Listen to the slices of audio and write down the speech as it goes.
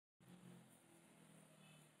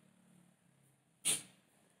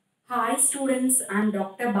Hi students, I am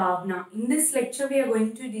Dr. Bhavna. In this lecture we are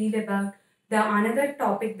going to deal about the another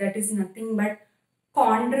topic that is nothing but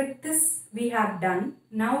chondrichthyes we have done.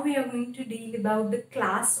 Now we are going to deal about the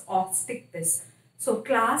class osteichthyes. So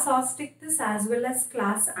class osteichthyes as well as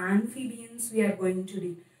class amphibians we are going to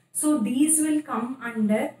deal. So these will come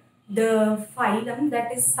under the phylum,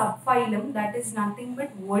 that is subphylum, that is nothing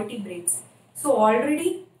but vertebrates. So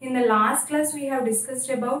already in the last class we have discussed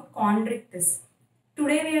about chondrichthyes.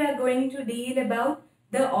 Today we are going to deal about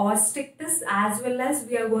the osteichthyes as well as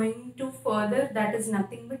we are going to further, that is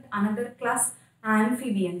nothing but another class,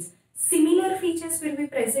 amphibians. Similar features will be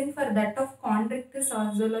present for that of chondrichthyes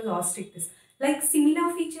as well as osteichthyes. Like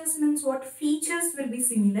similar features means what? Features will be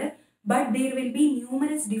similar but there will be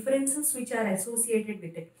numerous differences which are associated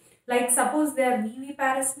with it. Like suppose they are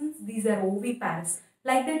viviparous means these are oviparous.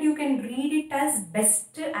 Like that you can read it as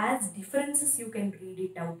best as differences you can read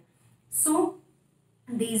it out. So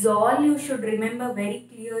these all you should remember very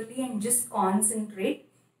clearly and just concentrate.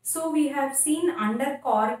 So we have seen under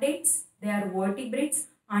chordates, they are vertebrates.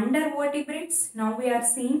 Under vertebrates, now we are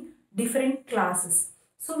seeing different classes.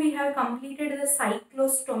 So we have completed the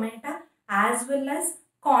cyclostomata as well as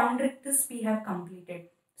chondrichthyes we have completed.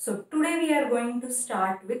 So today we are going to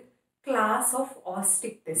start with class of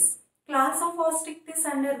osteichthyes. Class of osteichthyes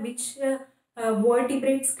under which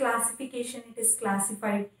vertebrates classification it is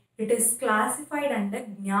classified. It is classified under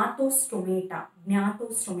gnatostomata.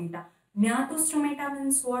 Gnatostomata. Gnatostomata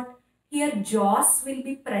means what? Here jaws will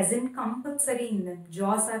be present compulsory in them.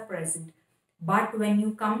 Jaws are present. But when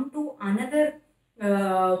you come to another,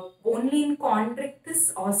 only in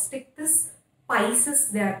chondrichthyes, osteichthyes, pisces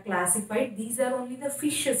they are classified. These are only the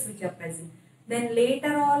fishes which are present. Then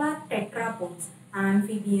later all are tetrapods.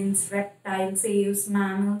 Amphibians, reptiles, aves,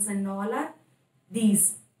 mammals and all are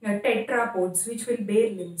these tetrapods which will bear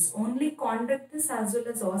limbs. Only chondrichthyes as well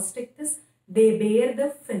as osteichthyes, they bear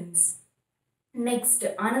the fins. Next,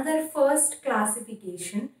 another first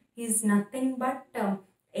classification is nothing but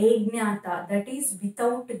agnatha, that is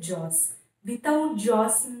without jaws. Without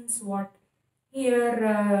jaws means what?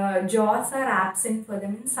 Here jaws are absent for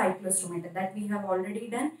them in cyclostomata, that we have already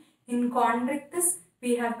done. In chondrichthyes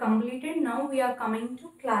we have completed. Now we are coming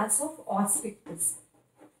to class of osteichthyes.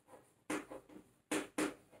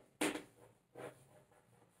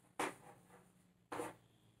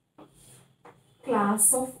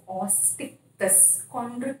 Class of osteichthyes,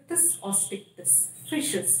 chondrichthyes, osteichthyes,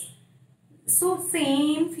 fishes. So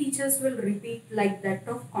same features will repeat like that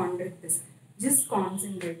of chondrichthyes. Just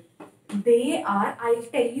concentrate. They are, I'll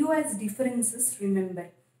tell you as differences, remember.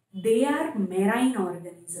 They are marine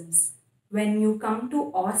organisms. When you come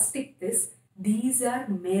to osteichthyes, these are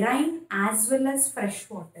marine as well as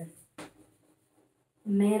freshwater.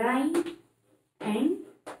 Marine and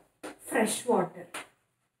freshwater.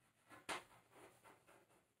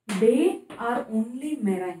 They are only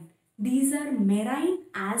marine. These are marine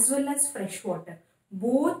as well as freshwater.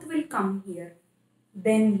 Both will come here.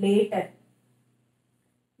 Then later,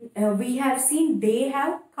 we have seen they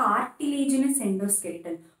have cartilaginous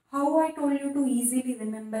endoskeleton. How I told you to easily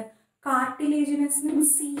remember? Cartilaginous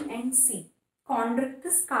means C and C.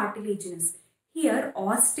 Chondrichthyes cartilaginous. Here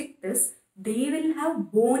osteichthyes, they will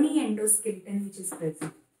have bony endoskeleton which is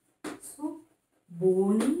present. So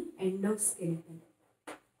bony endoskeleton.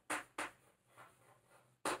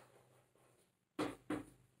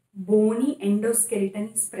 Bony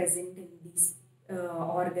endoskeleton is present in these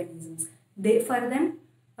organisms. They for them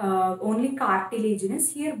only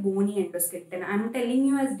cartilaginous, here bony endoskeleton. I am telling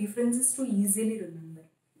you as differences to easily remember.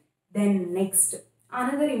 Then next,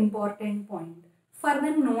 another important point. For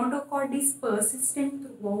them notochord is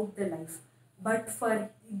persistent throughout the life. But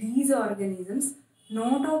for these organisms,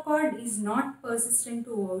 notochord is not persistent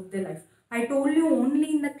throughout the life. I told you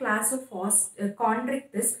only in the class of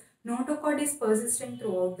chondrichthyes, notochord is persistent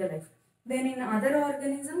throughout the life. Then in other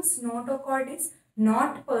organisms, notochord is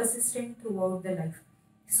not persistent throughout the life.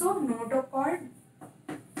 So notochord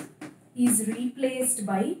is replaced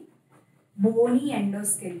by bony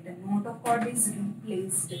endoskeleton. Notochord is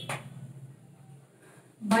replaced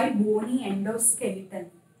by bony endoskeleton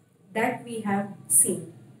that we have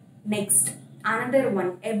seen. Next, another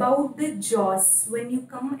one about the jaws. When you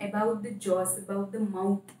come about the jaws, about the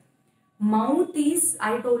mouth. Mouth is,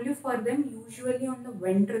 I told you for them usually on the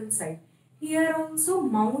ventral side. Here also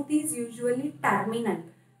mouth is usually terminal,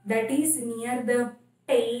 that is near the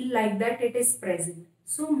tail, like that it is present.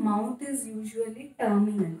 So mouth is usually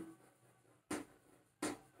terminal.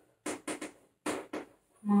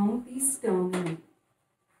 Mouth is terminal.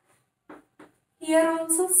 Here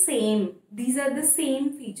also same. These are the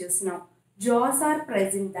same features now. Jaws are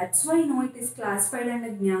present. That's why now it is classified under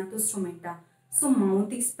Gnathostomata. So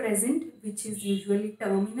mouth is present, which is usually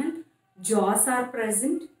terminal. Jaws are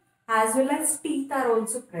present as well as teeth are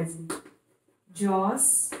also present.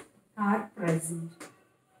 Jaws are present.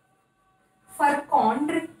 For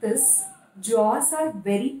chondrichthyes, jaws are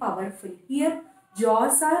very powerful. Here,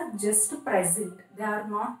 jaws are just present. They are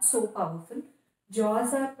not so powerful.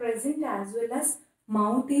 Jaws are present as well as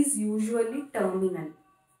mouth is usually terminal.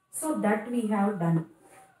 So that we have done.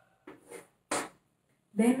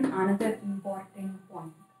 Then another important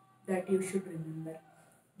point that you should remember.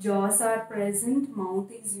 Jaws are present,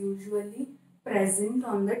 mouth is usually present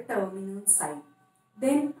on the terminal side.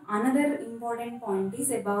 Then another important point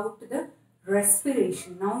is about the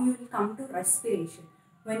respiration. Now you will come to respiration.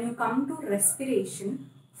 When you come to respiration,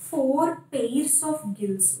 4 pairs of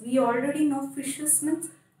gills. We already know fishes means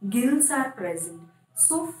gills are present.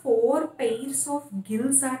 So 4 pairs of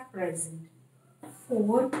gills are present.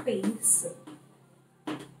 4 pairs.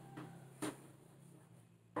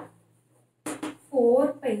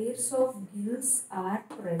 4 pairs of gills are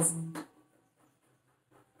present.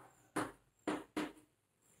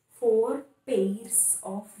 4 pairs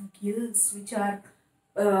of gills which are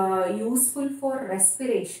useful for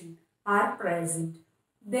respiration are present.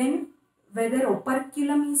 Then whether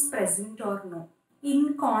operculum is present or no.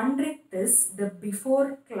 In chondrichthyes, the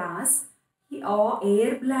before class,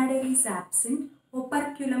 air bladder is absent,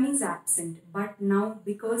 operculum is absent. But now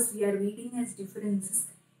because we are reading as differences,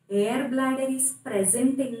 air bladder is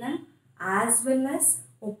present in them as well as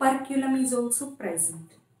operculum is also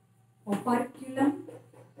present. Operculum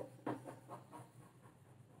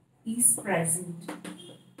is present.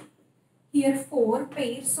 Here 4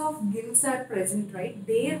 pairs of gills are present, right?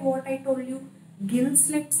 There what I told you, gill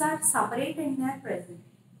slits are separate and they are present.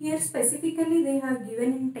 Here specifically they have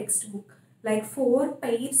given in textbook like 4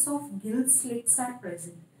 pairs of gill slits are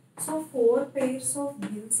present. So 4 pairs of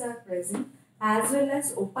gills are present as well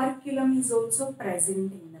as operculum is also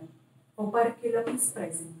present in them. Operculum is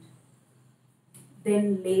present.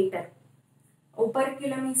 Then later,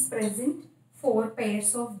 operculum is present, 4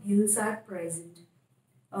 pairs of gills are present.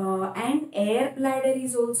 And air bladder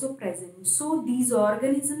is also present. So these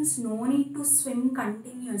organisms no need to swim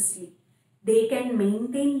continuously. They can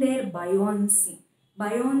maintain their buoyancy.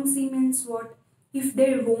 Buoyancy means what? If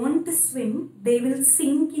they won't swim, they will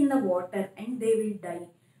sink in the water and they will die.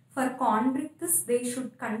 For chondrichthyes, they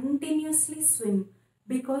should continuously swim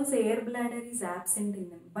because air bladder is absent in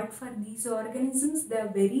them. But for these organisms, they are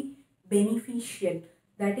very beneficial.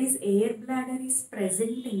 That is, air bladder is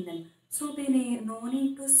present in them. So they no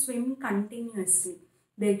need to swim continuously.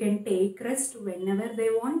 They can take rest whenever they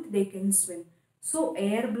want, they can swim. So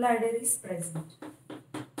air bladder is present.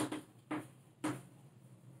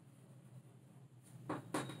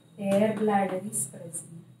 Air bladder is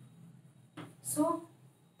present. So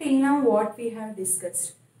till now what we have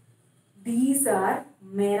discussed. These are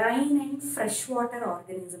marine and freshwater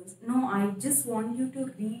organisms. Now I just want you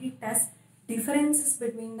to read it as differences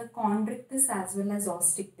between the chondrichthyes as well as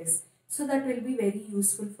osteichthyes. So that will be very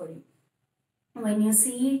useful for you. When you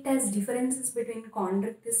see it as differences between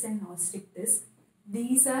chondrichthyes and osteichthyes,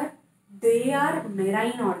 they are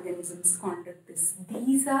marine organisms, chondrichthyes.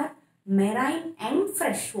 These are marine and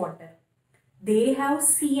freshwater. They have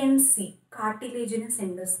CNC, cartilaginous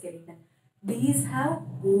endoskeleton. These have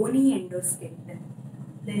bony endoskeleton.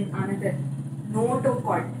 Then another,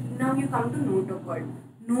 notochord. Now you come to notochord.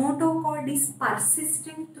 Notochord is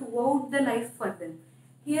persistent throughout the life for them.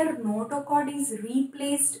 Here notochord is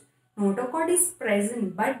replaced. Notochord is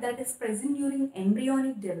present, but that is present during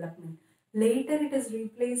embryonic development. Later it is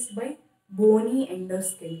replaced by bony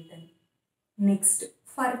endoskeleton. Next,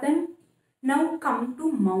 for them, now come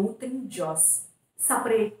to mouth and jaws.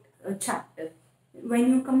 Separate chapter.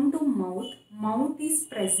 When you come to mouth is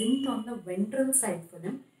present on the ventral side for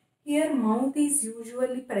them. Here mouth is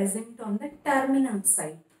usually present on the terminal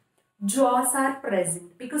side. Jaws are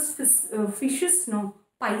present because fishes no,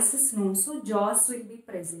 pisces no, so jaws will be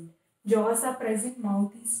present. Jaws are present,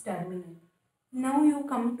 mouth is terminal. Now you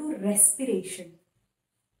come to respiration.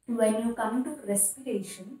 When you come to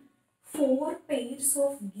respiration, 4 pairs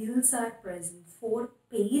of gills are present. 4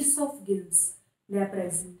 pairs of gills they are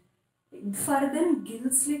present. For them,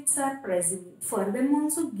 gill slits are present. For them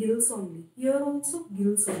also gills only. Here also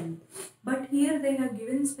gills only. But here they have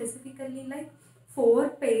given specifically like 4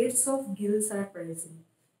 pairs of gills are present.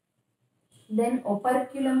 Then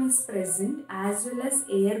operculum is present as well as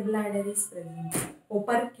air bladder is present.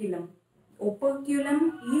 Operculum.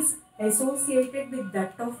 Operculum is associated with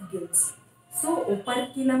that of gills. So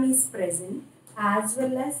operculum is present as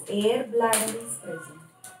well as air bladder is present.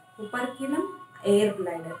 Operculum, air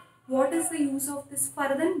bladder. What is the use of this? For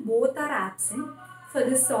them, both are absent. For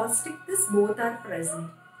the osteichthyes, both are present.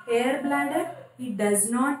 Air bladder, it does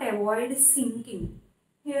not avoid sinking.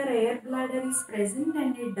 Here air bladder is present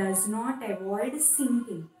and it does not avoid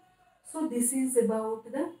sinking. So this is about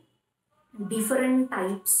the different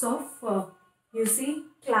types of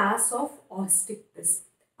class of osteichthyes.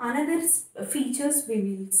 Another features we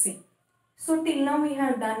will see. So till now we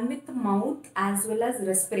have done with mouth as well as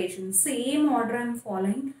respiration. Same order I am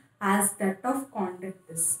following as that of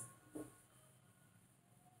chondrichthyes.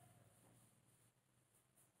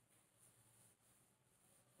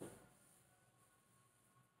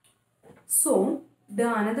 So the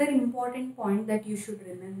another important point that you should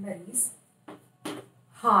remember is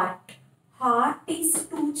heart. Heart is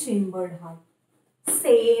two-chambered heart.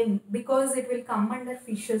 Same, because it will come under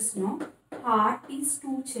fishes, no? Heart is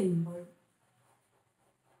two-chambered.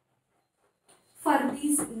 For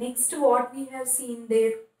these, next what we have seen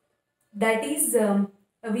there, that is,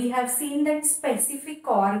 we have seen that specific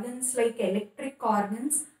organs like electric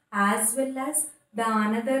organs as well as the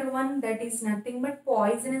another one, that is nothing but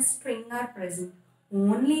poisonous string are present.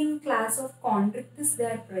 Only in class of chondrichthyes they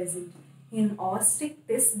are present. In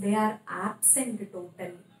osteichthyes they are absent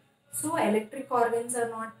totally. So electric organs are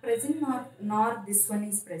not present, nor this one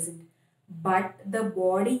is present. But the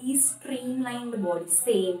body is streamlined body.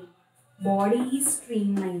 Same. Body is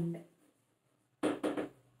streamlined.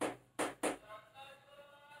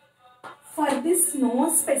 For this,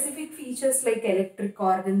 no specific features like electric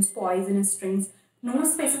organs, poisonous strings, no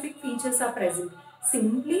specific features are present.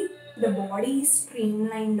 Simply the body is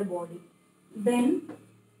streamlined body. Then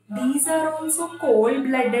these are also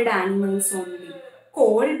cold-blooded animals only.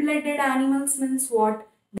 Cold-blooded animals means what?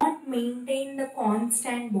 Not maintain the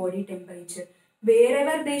constant body temperature.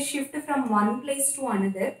 Wherever they shift from one place to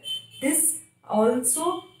another, this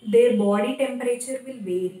also their body temperature will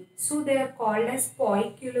vary. So they are called as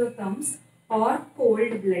poikilotherms or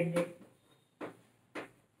cold-blooded.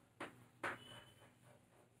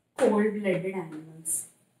 Cold-blooded animals.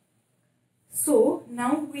 So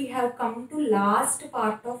now we have come to last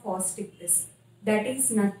part of osteichthyes. That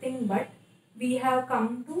is nothing but we have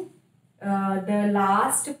come to the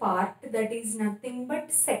last part, that is nothing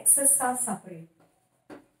but sexes are separate.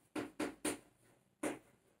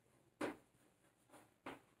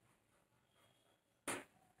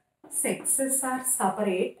 Sexes are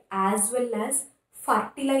separate as well as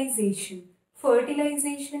fertilization.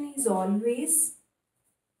 Fertilization is always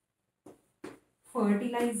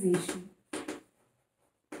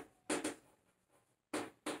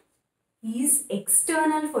is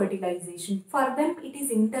external fertilization. For them it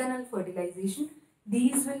is internal fertilization.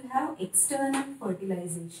 These will have external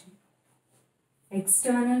fertilization.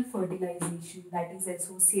 External fertilization that is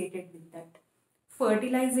associated with that.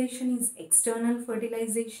 Fertilization is external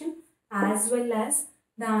fertilization, as well as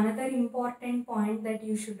the another important point that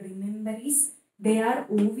you should remember is they are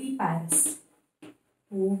oviparous.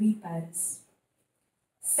 Oviparous.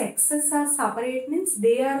 Sexes are separate means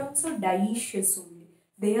they are also dioecious only.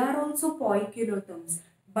 They are also poikilotherms.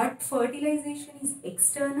 But fertilization is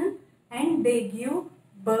external and they give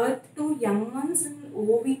birth to young ones in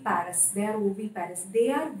oviparous. They are oviparous.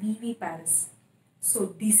 They are viviparous.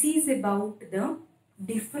 So this is about the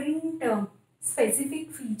different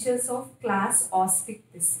specific features of class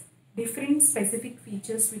osteichthyes. Different specific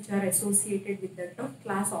features which are associated with that of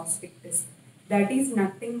class osteichthyes. That is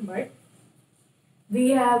nothing but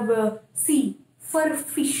we have see for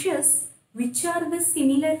fishes which are the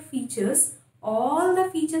similar features. All the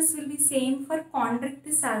features will be same for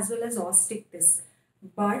chondrichthyes as well as osteichthyes.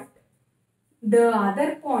 But the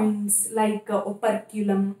other points like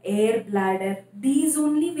operculum, air bladder, these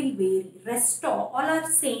only will vary. Rest all are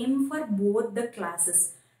same for both the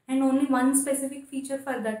classes. And only one specific feature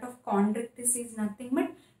for that of chondrichthyes is nothing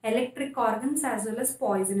but electric organs as well as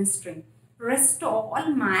poisonous string. Rest all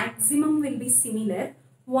maximum will be similar.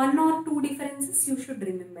 One or two differences you should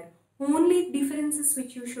remember. Only differences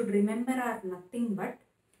which you should remember are nothing but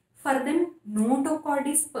for them notochord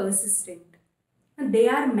is persistent. They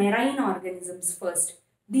are marine organisms first.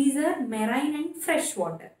 These are marine and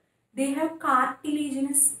freshwater. They have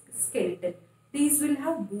cartilaginous skeleton. These will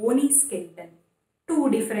have bony skeleton. Two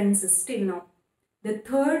differences till now. The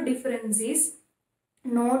third difference is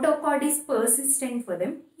notochord is persistent for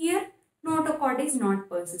them. Here notochord is not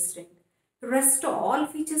persistent. Rest all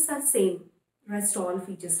features are same. Rest all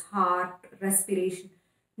features, heart, respiration.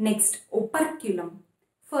 Next, operculum.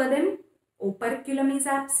 For them, operculum is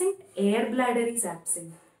absent, air bladder is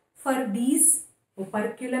absent. For these,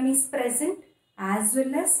 operculum is present as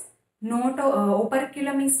well as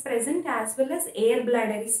operculum is present as well as air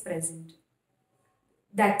bladder is present.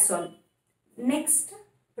 That's all. Next,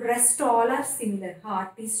 rest all are similar.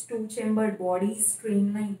 Heart is two-chambered, body is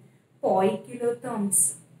streamlined,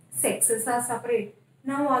 poikilotherms, sexes are separate.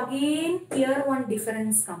 Now again here one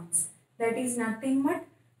difference comes. That is nothing but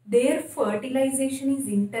their fertilization is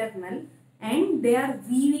internal and they are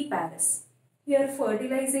viviparous. Here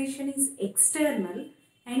fertilization is external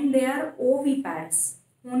and they are oviparous.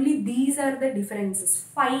 Only these are the differences.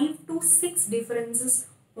 5 to 6 differences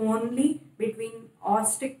only between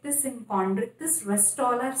osteichthyes and chondrichthyes. Rest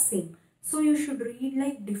all are same. So you should read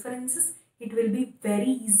like differences. It will be very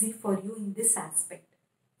easy for you in this aspect.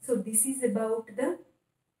 So this is about the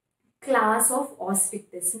class of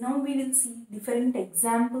osteichthyes. Now we will see different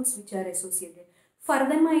examples which are associated. For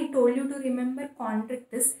them I told you to remember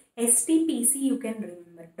chondrichthyes. STPC you can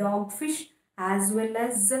remember. Dogfish as well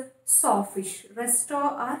as sawfish. Rest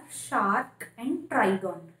are shark and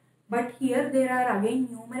trigon. But here there are again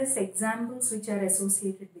numerous examples which are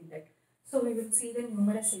associated with that. So we will see the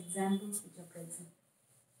numerous examples which are present.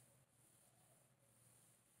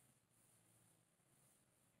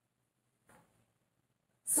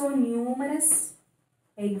 So numerous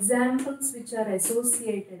examples which are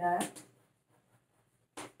associated are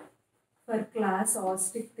for class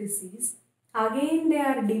osteichthyes. Again they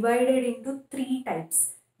are divided into 3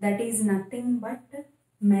 types. That is nothing but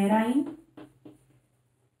marine,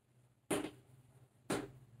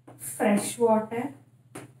 freshwater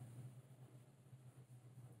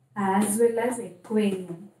as well as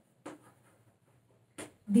aquarium.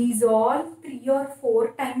 These all 3 or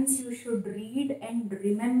 4 times you should read and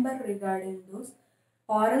remember regarding those,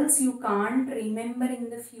 or else you can't remember in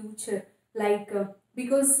the future. Like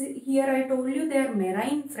because here I told you they are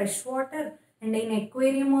marine, freshwater, and in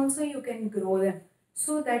aquarium also you can grow them.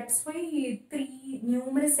 So that's why 3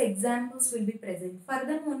 numerous examples will be present. For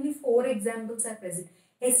them only 4 examples are present.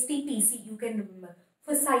 STPC you can remember.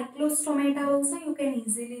 For cyclostomata also you can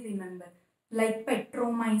easily remember. Like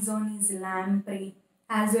petromyzon is lamprey,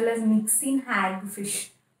 as well as Nixin hagfish.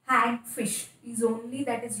 Hagfish is only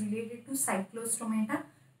that is related to cyclostomata.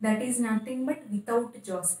 That is nothing but without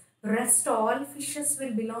jaws. Rest all fishes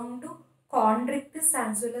will belong to chondrichthyes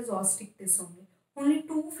as well as osteichthyes only. Only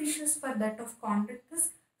 2 fishes for that of chondrichthyes.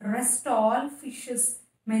 Rest all fishes,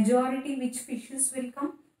 majority which fishes will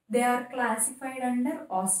come, they are classified under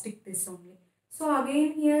osteichthyes only. So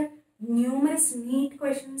again here numerous neat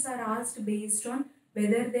questions are asked based on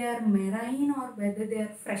whether they are marine or whether they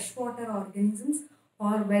are freshwater organisms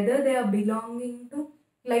or whether they are belonging to,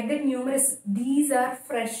 like that numerous, these are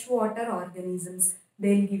freshwater organisms.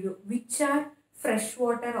 They'll give you which are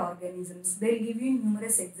freshwater organisms. They'll give you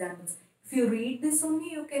numerous examples. If you read this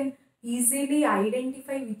only, you can easily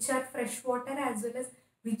identify which are freshwater as well as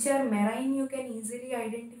which are marine. You can easily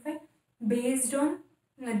identify based on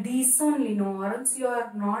these only, no, or else you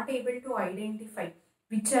are not able to identify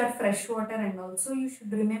which are freshwater, and also you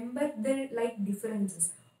should remember the like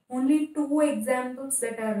differences. Only 2 examples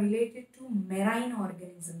that are related to marine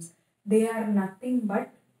organisms. They are nothing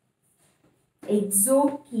but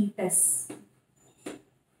exochetus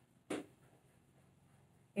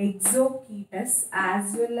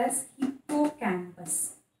as well as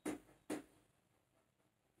hippocampus.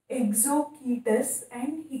 Exochetus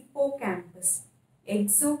and hippocampus.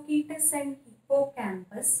 Exochetus and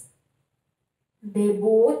hippocampus, they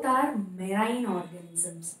both are marine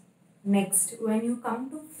organisms. Next, when you come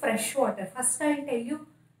to freshwater, first I will tell you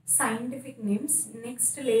scientific names.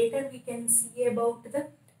 Next, later we can see about the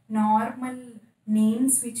normal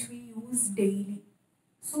names which we use daily.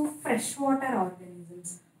 So, freshwater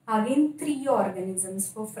organisms. Again, 3 organisms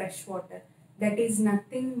for freshwater. That is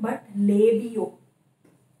nothing but labio,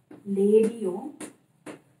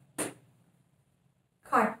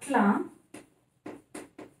 Cutla,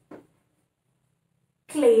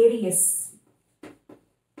 Clarius.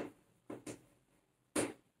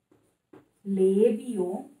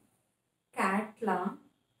 Labio, Catla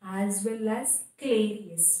as well as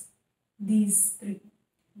Clarius. These 3.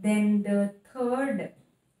 Then the third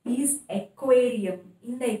is aquarium.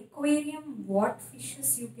 In the aquarium, what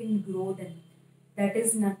fishes you can grow them? That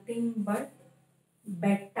is nothing but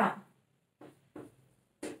betta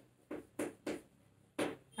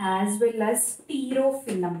as well as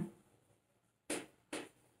pterophyllum.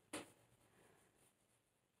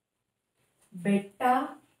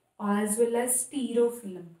 Betta as well as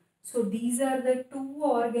pterophyllum. So these are the 2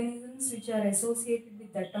 organisms which are associated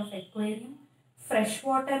with that of aquarium.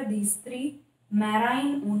 Freshwater, these 3.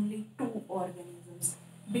 Marine, only 2 organisms.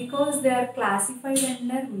 Because they are classified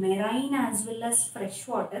under marine as well as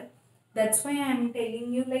freshwater, That's why I am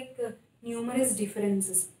telling you like numerous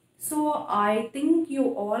differences. So I think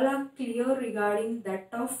you all are clear regarding that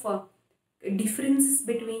of differences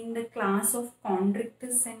between the class of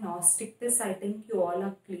Chondrichthyes and osteichthyes. I think you all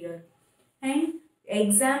are clear. And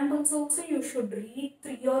examples also you should read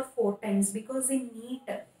 3 or 4 times, because in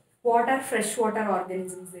NEET, what are freshwater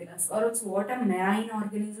organisms they ask, or else what are marine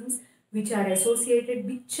organisms which are associated,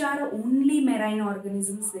 which are only marine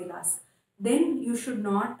organisms they'll ask. Then you should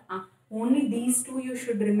not, only these two you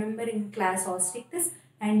should remember in class osteichthyes,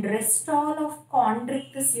 and rest all of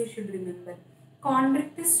Chondrichthyes you should remember.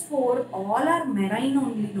 Chondrichthyes for all are marine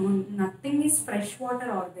only, no, nothing is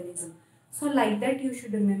freshwater organism. So like that you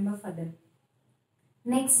should remember for them.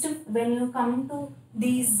 Next, when you come to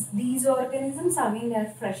these organisms, again they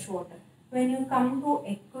are freshwater. When you come to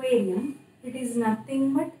aquarium, it is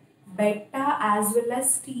nothing but betta as well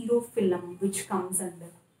as sterophyllum which comes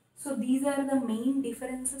under. So these are the main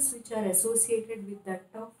differences which are associated with that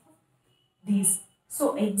of these.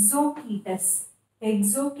 So exochetus.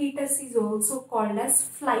 Exochetus is also called as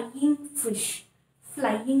flying fish.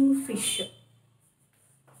 Flying fish.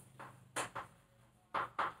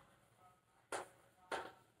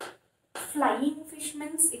 Flying fish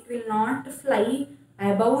means it will not fly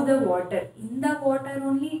above the water. In the water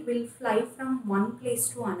only it will fly from one place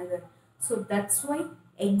to another. So that's why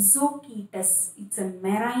exochetus. It's a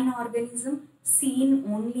marine organism seen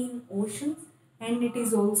only in oceans, and it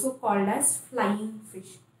is also called as flying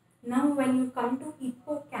fish. Now when you come to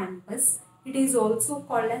hippocampus, it is also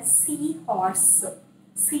called as seahorse.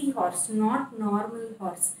 Seahorse, not normal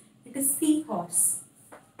horse. It is seahorse.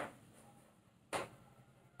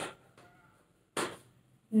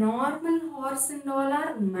 Normal horse and all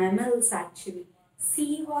are mammals actually.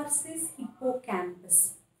 Seahorse is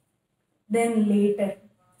hippocampus. Then later,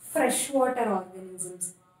 freshwater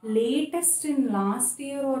organisms. Latest in last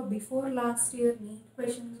year or before last year, NEET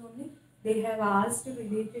questions only, they have asked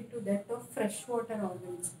related to that of freshwater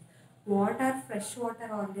organisms. What are freshwater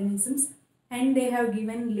organisms? And they have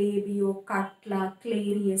given labio, cutla,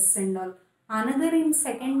 clarius and all. Another in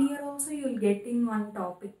second year also you will get in one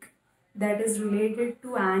topic that is related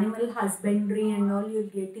to animal husbandry and all, you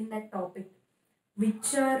will get in that topic,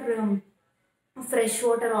 which are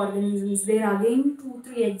freshwater organisms. There again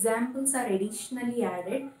 2-3 examples are additionally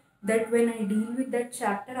added, that when I deal with that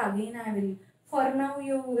chapter again I will. For now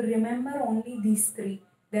you remember only these three,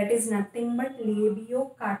 that is nothing but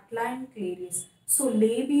labio, cutla and clarius. So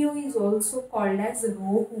labio is also called as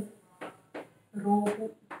rohu.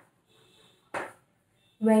 Rohu.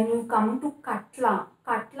 When you come to Katla,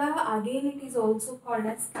 Katla again it is also called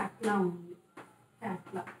as Katla only.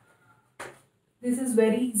 Katla. This is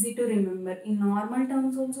very easy to remember. In normal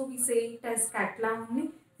terms also we say it as Katla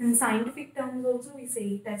only. In scientific terms also we say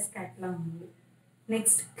it as Katla only.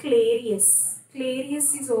 Next, Clarius.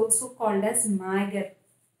 Clarius is also called as Magar.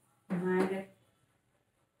 Magar.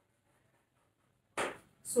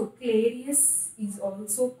 So Clarius is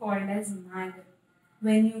also called as Magar.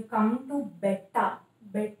 When you come to Betta,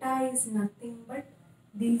 Betta is nothing but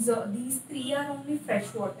these three are only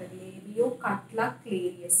freshwater: labio, cutla,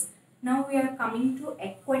 clarius. Now we are coming to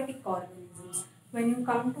aquatic organisms. When you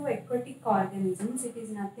come to aquatic organisms, it is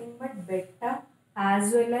nothing but betta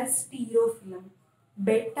as well as sterophyllum.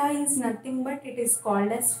 Betta is nothing but it is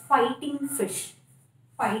called as fighting fish.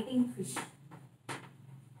 Fighting fish.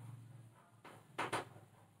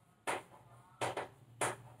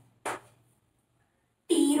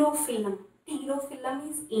 Pterophyllum. Pterophyllum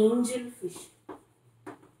is angelfish.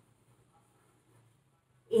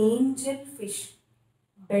 Angelfish.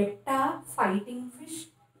 Betta, fighting fish.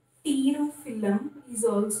 Pterophyllum is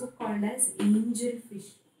also called as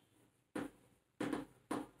angelfish.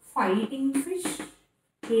 Fighting fish,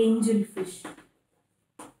 angelfish.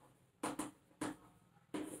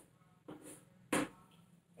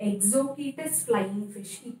 Exochetus, flying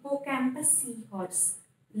fish. Hippocampus, seahorse.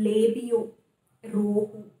 Labio,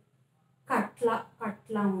 rohu. Cutla,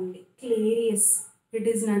 cutla only. Clarius, it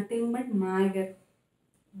is nothing but magar.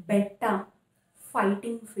 Betta,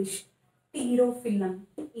 fighting fish. Pterophyllum,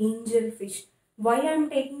 angelfish. Why I am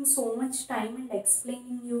taking so much time and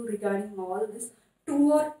explaining you regarding all this?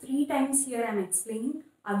 2 or 3 times here I am explaining.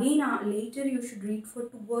 Again later you should read for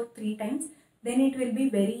 2 or 3 times. Then it will be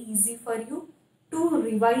very easy for you to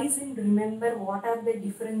revise and remember what are the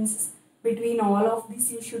differences between all of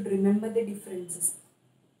this. You should remember the differences.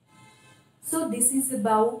 So this is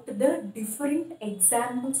about the different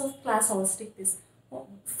examples of class osteichthyes.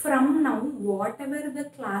 From now, whatever the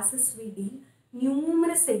classes we deal,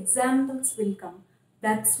 numerous examples will come.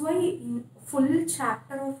 That's why in full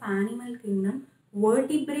chapter of animal kingdom,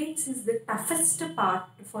 vertebrates is the toughest part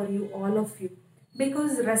for you, all of you,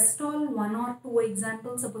 because rest all one or two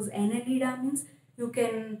examples, suppose Annelida means you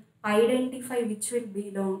can identify which will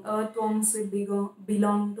belong, earthworms will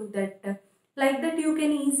belong to that, like that you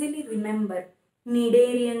can easily remember.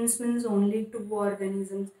 Cnidarians means only two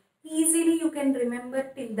organisms, easily you can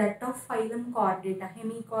remember till that of phylum Chordata,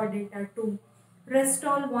 Hemichordata 2. Rest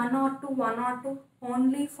all one or two,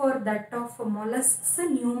 only for that of mollusks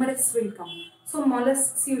numerous will come. So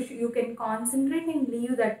mollusks you can concentrate and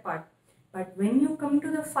leave that part. But when you come to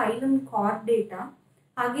the phylum Chordata,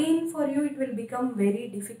 again for you it will become very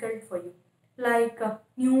difficult for you. Like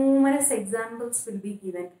numerous examples will be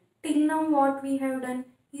given. Till now what we have done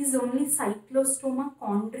is only cyclostoma,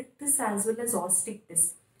 chondrichthyes as well as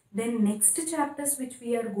osteichthyes. Then next chapters which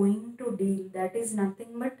we are going to deal, that is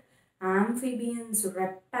nothing but amphibians,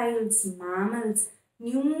 reptiles, mammals,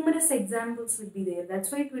 numerous examples will be there.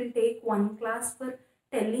 That's why it will take one class for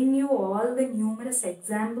telling you all the numerous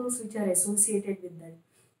examples which are associated with that.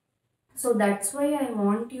 So that's why I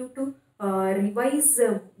want you to revise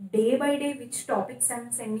day by day which topics I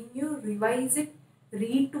am sending you. Revise it,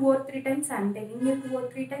 read 2 or 3 times. I am telling you 2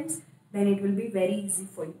 or 3 times. Then it will be very easy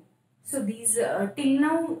for you. So these till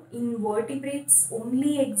now in vertebrates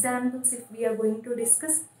only examples if we are going to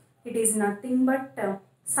discuss. It is nothing but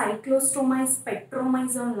cyclostoma is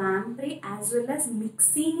petromys on lamprey as well as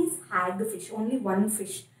myxine is hagfish. Only one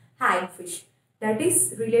fish, hagfish. That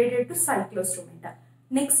is related to cyclostomata.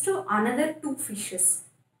 Next to another two fishes.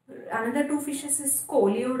 Another two fishes is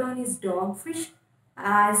Scoliodon is dogfish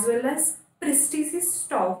as well as Pristis is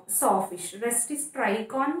sawfish. Rest is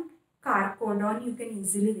Trichon, Carcodon, you can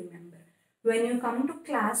easily remember. When you come to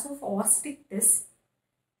class of osteichthyes,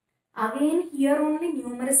 again here only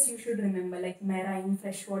numerous you should remember, like marine,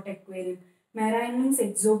 freshwater aquarium. Marine means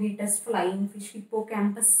exogetus, flying fish,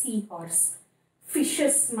 hippocampus, seahorse.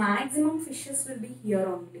 Fishes, maximum fishes will be here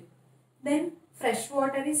only. Then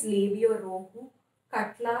freshwater is labio rohu,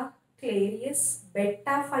 cutla, clarius,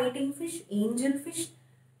 betta fighting fish, angelfish.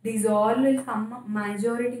 These all will come,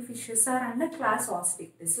 majority fishes are under class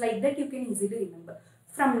osteichthyes. Like that you can easily remember.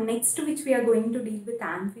 From next which we are going to deal with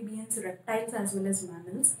amphibians, reptiles as well as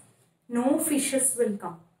mammals. No fishes will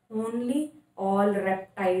come. Only all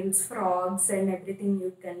reptiles, frogs and everything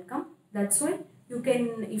you can come. That's why you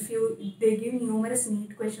can, if they give numerous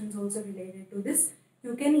NEET questions also related to this,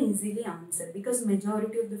 you can easily answer because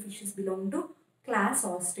majority of the fishes belong to class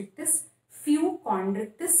osteichthyes. Few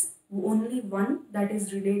chondrichthyes, only one that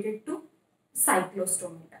is related to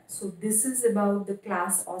cyclostomata. So this is about the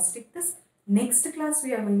class osteichthyes. Next class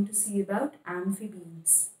we are going to see about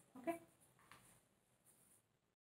amphibians.